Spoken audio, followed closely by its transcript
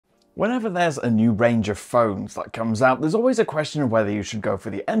Whenever there's a new range of phones that comes out, there's always a question of whether you should go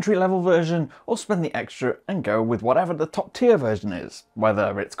for the entry-level version or spend the extra and go with whatever the top tier version is,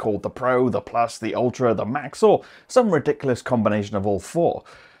 whether it's called the Pro, the Plus, the Ultra, the Max, or some ridiculous combination of all four.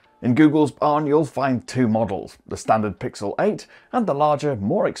 In Google's barn, you'll find two models, the standard Pixel 8 and the larger,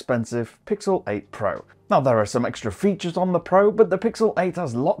 more expensive Pixel 8 Pro. Now, there are some extra features on the Pro, but the Pixel 8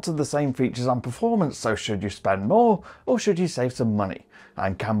 has lots of the same features and performance, so should you spend more or should you save some money?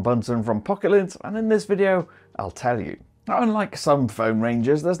 I'm Cam Bunton from Pocket-lint, and in this video, I'll tell you. Now, unlike some phone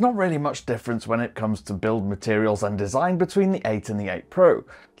ranges, there's not really much difference when it comes to build materials and design between the 8 and the 8 Pro.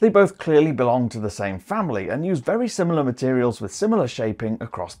 They both clearly belong to the same family and use very similar materials with similar shaping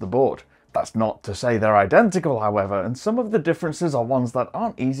across the board. That's not to say they're identical, however, and some of the differences are ones that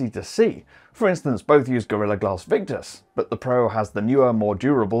aren't easy to see. For instance, both use Gorilla Glass Victus, but the Pro has the newer, more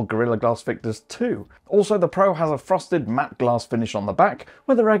durable Gorilla Glass Victus 2. Also, the Pro has a frosted matte glass finish on the back,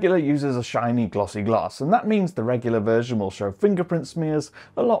 where the regular uses a shiny, glossy glass, and that means the regular version will show fingerprint smears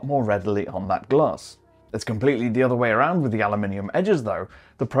a lot more readily on that glass. It's completely the other way around with the aluminium edges though.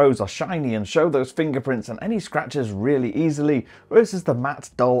 The Pros are shiny and show those fingerprints and any scratches really easily, versus the matte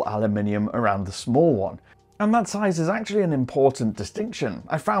dull aluminium around the small one. And that size is actually an important distinction.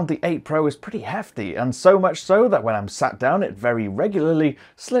 I found the 8 Pro is pretty hefty, and so much so that when I'm sat down it very regularly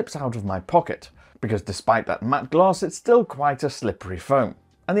slips out of my pocket. Because despite that matte glass, it's still quite a slippery phone.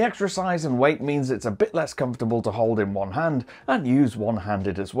 And the extra size and weight means it's a bit less comfortable to hold in one hand and use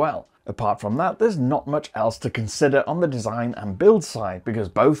one-handed as well. Apart from that, there's not much else to consider on the design and build side, because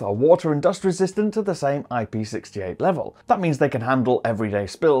both are water and dust resistant to the same IP68 level. That means they can handle everyday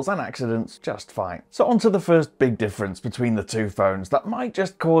spills and accidents just fine. So on to the first big difference between the two phones that might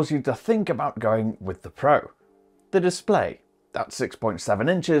just cause you to think about going with the Pro. The display. At 6.7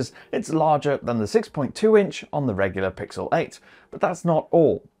 inches, it's larger than the 6.2 inch on the regular Pixel 8. But that's not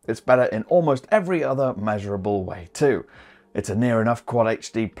all. It's better in almost every other measurable way too. It's a near enough Quad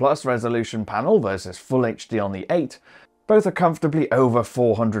HD Plus resolution panel versus Full HD on the 8. Both are comfortably over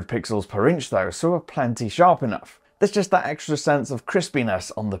 400 pixels per inch though, so are plenty sharp enough. There's just that extra sense of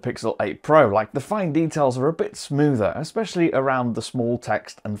crispiness on the Pixel 8 Pro, like the fine details are a bit smoother, especially around the small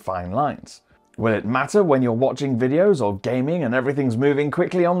text and fine lines. Will it matter when you're watching videos or gaming and everything's moving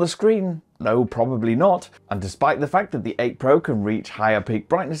quickly on the screen? No, probably not. And despite the fact that the 8 Pro can reach higher peak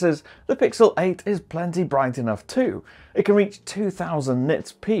brightnesses, the Pixel 8 is plenty bright enough too. It can reach 2000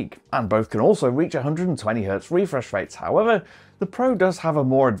 nits peak, and both can also reach 120Hz refresh rates. However, the Pro does have a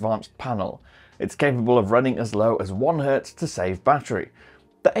more advanced panel. It's capable of running as low as 1Hz to save battery.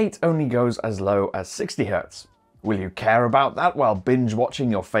 The 8 only goes as low as 60Hz. Will you care about that while binge watching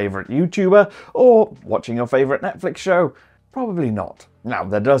your favourite YouTuber or watching your favourite Netflix show? Probably not. Now,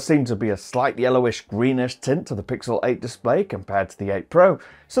 there does seem to be a slight yellowish greenish tint to the Pixel 8 display compared to the 8 Pro,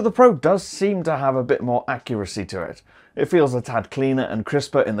 so the Pro does seem to have a bit more accuracy to it. It feels a tad cleaner and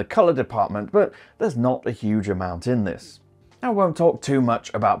crisper in the colour department, but there's not a huge amount in this. I won't talk too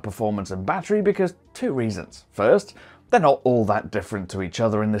much about performance and battery because two reasons. First, they're not all that different to each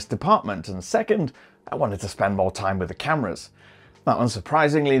other in this department, and second, I wanted to spend more time with the cameras. Now,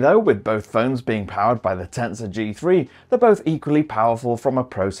 unsurprisingly though, with both phones being powered by the Tensor G3, they're both equally powerful from a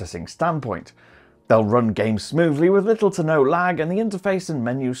processing standpoint. They'll run games smoothly with little to no lag, and the interface and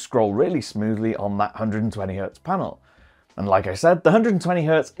menus scroll really smoothly on that 120Hz panel. And like I said, the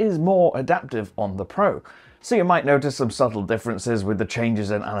 120Hz is more adaptive on the Pro, so you might notice some subtle differences with the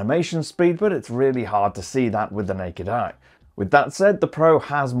changes in animation speed, but it's really hard to see that with the naked eye. With that said, the Pro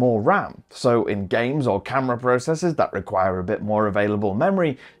has more RAM, so in games or camera processes that require a bit more available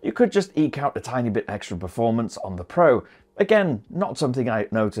memory, you could just eke out a tiny bit extra performance on the Pro. Again, not something I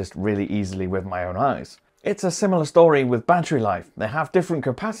noticed really easily with my own eyes. It's a similar story with battery life. They have different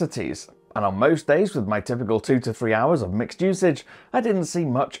capacities, and on most days with my typical 2 to 3 hours of mixed usage, I didn't see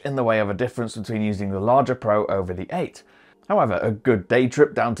much in the way of a difference between using the larger Pro over the 8. However, a good day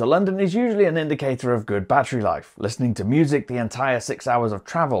trip down to London is usually an indicator of good battery life. Listening to music the entire 6 hours of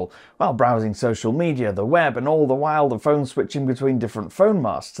travel, while browsing social media, the web, and all the while the phone switching between different phone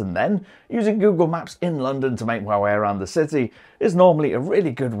masts, and then using Google Maps in London to make my way around the city, is normally a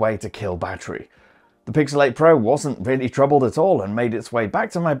really good way to kill battery. The Pixel 8 Pro wasn't really troubled at all and made its way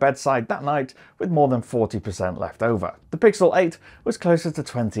back to my bedside that night with more than 40% left over. The Pixel 8 was closer to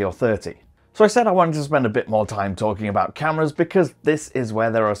 20 or 30. So I said I wanted to spend a bit more time talking about cameras because this is where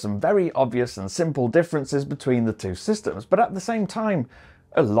there are some very obvious and simple differences between the two systems, but at the same time,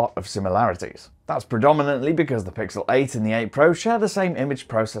 a lot of similarities. That's predominantly because the Pixel 8 and the 8 Pro share the same image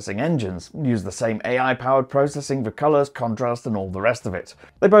processing engines, use the same AI-powered processing for colours, contrast and all the rest of it.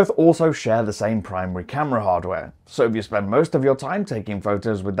 They both also share the same primary camera hardware, so if you spend most of your time taking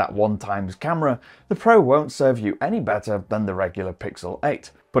photos with that 1x camera, the Pro won't serve you any better than the regular Pixel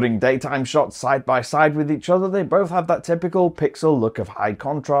 8. Putting daytime shots side by side with each other, they both have that typical Pixel look of high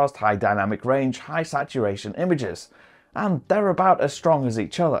contrast, high dynamic range, high saturation images, and they're about as strong as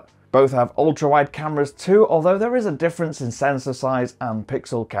each other. Both have ultra-wide cameras too, although there is a difference in sensor size and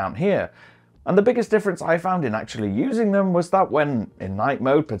pixel count here. And the biggest difference I found in actually using them was that when, in night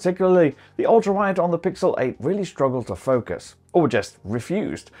mode particularly, the ultra-wide on the Pixel 8 really struggled to focus, or just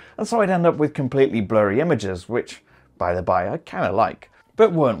refused, and so I'd end up with completely blurry images, which, by the by, I kinda like,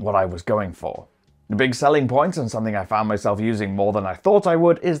 but weren't what I was going for. The big selling point, and something I found myself using more than I thought I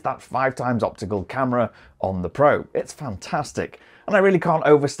would, is that 5x optical camera on the Pro. It's fantastic, and I really can't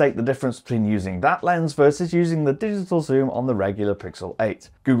overstate the difference between using that lens versus using the digital zoom on the regular Pixel 8.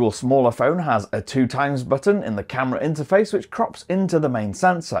 Google's smaller phone has a 2x button in the camera interface which crops into the main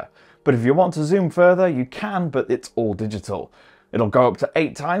sensor, but if you want to zoom further you can, but it's all digital. It'll go up to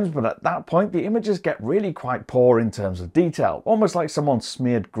 8x, but at that point the images get really quite poor in terms of detail, almost like someone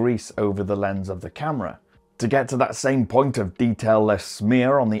smeared grease over the lens of the camera. To get to that same point of detail-less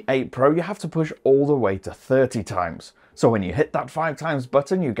smear on the 8 Pro, you have to push all the way to 30x. So when you hit that 5x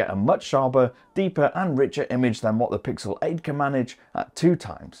button, you get a much sharper, deeper and richer image than what the Pixel 8 can manage at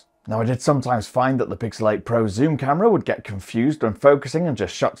 2x. Now I did sometimes find that the Pixel 8 Pro zoom camera would get confused when focusing and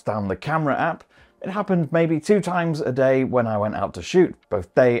just shuts down the camera app. It happened maybe 2 times a day when I went out to shoot,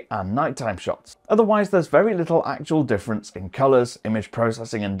 both day and nighttime shots. Otherwise there's very little actual difference in colours, image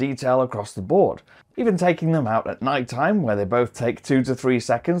processing and detail across the board. Even taking them out at nighttime, where they both take 2 to 3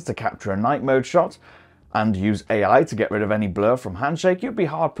 seconds to capture a night mode shot, and use AI to get rid of any blur from handshake, you'd be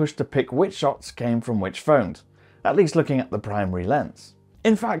hard pushed to pick which shots came from which phones, at least looking at the primary lens.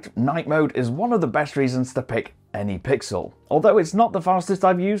 In fact, night mode is one of the best reasons to pick any Pixel. Although it's not the fastest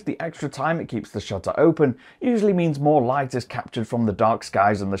I've used, the extra time it keeps the shutter open usually means more light is captured from the dark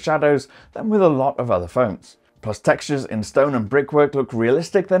skies and the shadows than with a lot of other phones. Plus textures in stone and brickwork look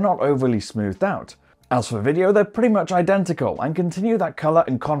realistic, they're not overly smoothed out. As for video, they're pretty much identical and continue that colour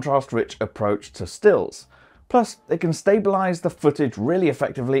and contrast rich approach to stills. Plus, it can stabilise the footage really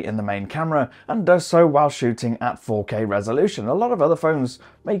effectively in the main camera and does so while shooting at 4K resolution. A lot of other phones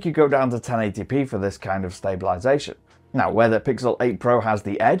make you go down to 1080p for this kind of stabilisation. Now, where the Pixel 8 Pro has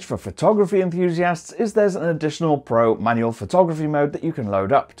the edge for photography enthusiasts is there's an additional Pro manual photography mode that you can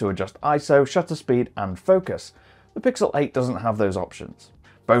load up to adjust ISO, shutter speed and focus. The Pixel 8 doesn't have those options.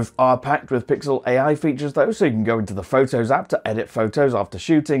 Both are packed with Pixel AI features though, so you can go into the Photos app to edit photos after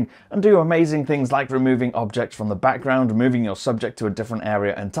shooting and do amazing things like removing objects from the background, moving your subject to a different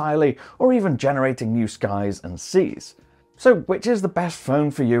area entirely, or even generating new skies and seas. So which is the best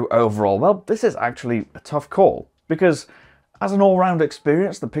phone for you overall? Well, this is actually a tough call, because as an all-round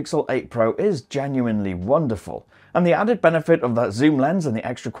experience, the Pixel 8 Pro is genuinely wonderful, and the added benefit of that zoom lens and the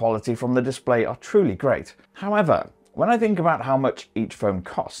extra quality from the display are truly great. However, when I think about how much each phone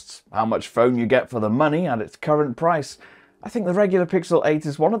costs, how much phone you get for the money at its current price, I think the regular Pixel 8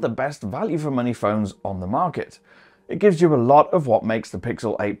 is one of the best value for money phones on the market. It gives you a lot of what makes the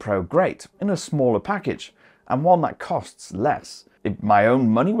Pixel 8 Pro great in a smaller package, and one that costs less. If my own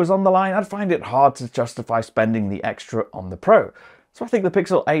money was on the line, I'd find it hard to justify spending the extra on the Pro. So I think the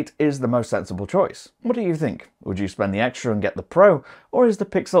Pixel 8 is the most sensible choice. What do you think? Would you spend the extra and get the Pro, or is the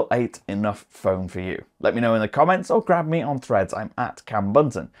Pixel 8 enough phone for you? Let me know in the comments or grab me on Threads. I'm at Cam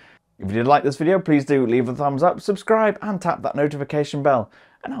Bunton. If you did like this video, please do leave a thumbs up, subscribe and tap that notification bell,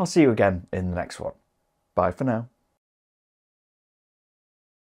 and I'll see you again in the next one. Bye for now.